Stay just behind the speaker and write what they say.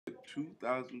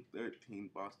2013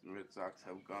 Boston Red Sox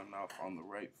have gone off on the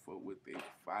right foot with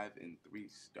a 5-3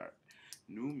 start.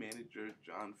 New manager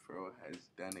John Farrell has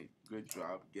done a good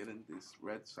job getting this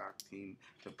Red Sox team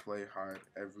to play hard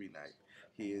every night.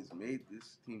 He has made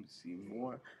this team seem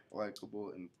more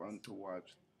likable and fun to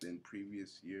watch than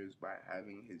previous years by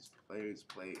having his players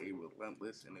play a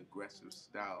relentless and aggressive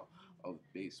style of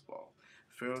baseball.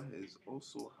 Farrell has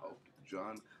also helped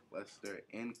John Lester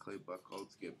and Clay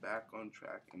Buchholz get back on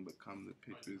track and become the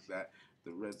pitchers that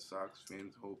the Red Sox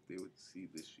fans hoped they would see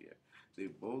this year. They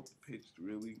both pitched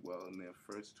really well in their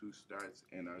first two starts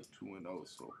and are 2-0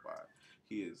 so far.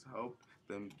 He has helped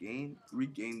them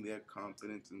regain their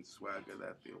confidence and swagger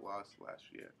that they lost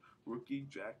last year. Rookie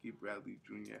Jackie Bradley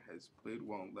Jr. has played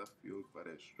well in left field but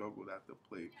has struggled at the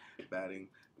plate, batting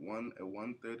a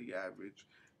 130 average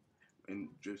and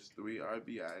just 3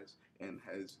 RBIs and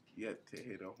has yet to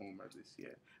hit a homer this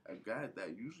year. A guy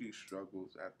that usually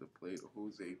struggles at the plate,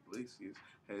 Jose Iglesias,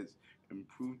 has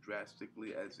improved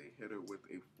drastically as a hitter with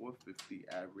a 450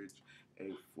 average,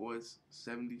 a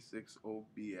 476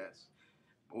 OBS,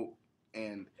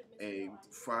 and a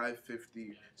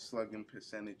 550 slugging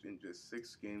percentage in just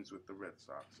 6 games with the Red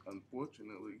Sox.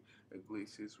 Unfortunately,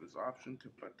 Iglesias was optioned to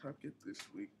Pawtucket this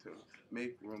week to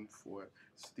make room for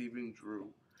Stephen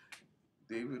Drew.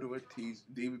 David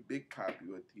Big Papi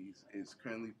Ortiz, is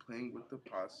currently playing with the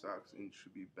Paw Sox and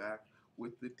should be back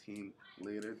with the team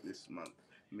later this month.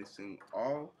 Missing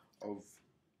all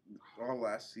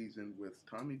last season with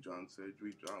Tommy John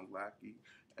surgery, John Lackey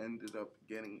ended up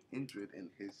getting injured in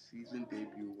his season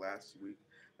debut last week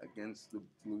against the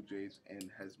Blue Jays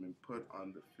and has been put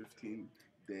on the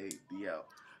 15-day DL.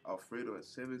 Alfredo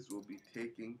Aceves will be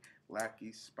taking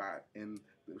Lackey's spot in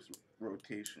this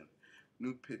rotation.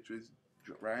 New pitchers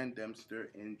Ryan Dempster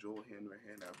and Joel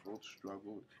Hanrahan have both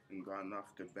struggled and gone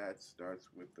off to bad starts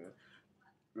with the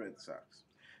Red Sox.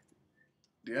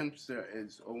 Dempster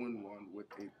is 0-1 with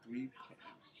a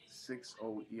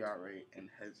 3.60 ERA and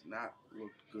has not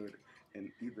looked good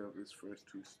in either of his first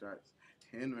two starts.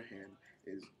 Hanrahan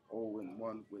is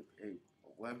 0-1 with a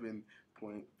 11.57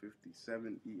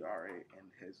 ERA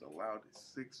and has allowed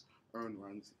 6 earned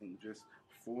runs in just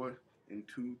 4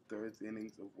 2/3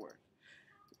 innings of work.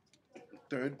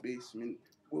 Third baseman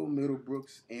Will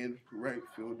Middlebrooks and right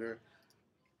fielder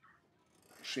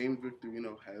Shane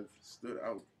Victorino have stood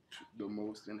out the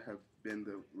most and have been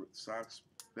the Sox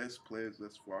best players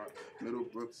thus far.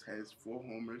 Middlebrooks has 4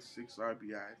 homers, 6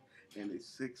 RBIs, and a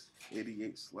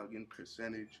 688 slugging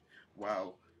percentage,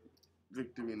 while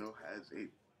Victorino has a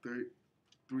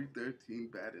 313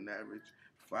 batting average,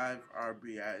 5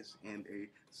 RBIs, and a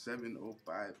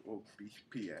 705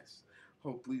 OPS.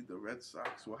 Hopefully, the Red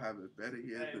Sox will have a better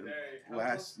year than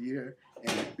last year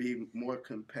and be more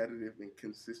competitive and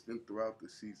consistent throughout the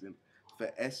season.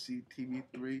 For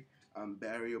SCTV3, I'm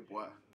Barry Abois.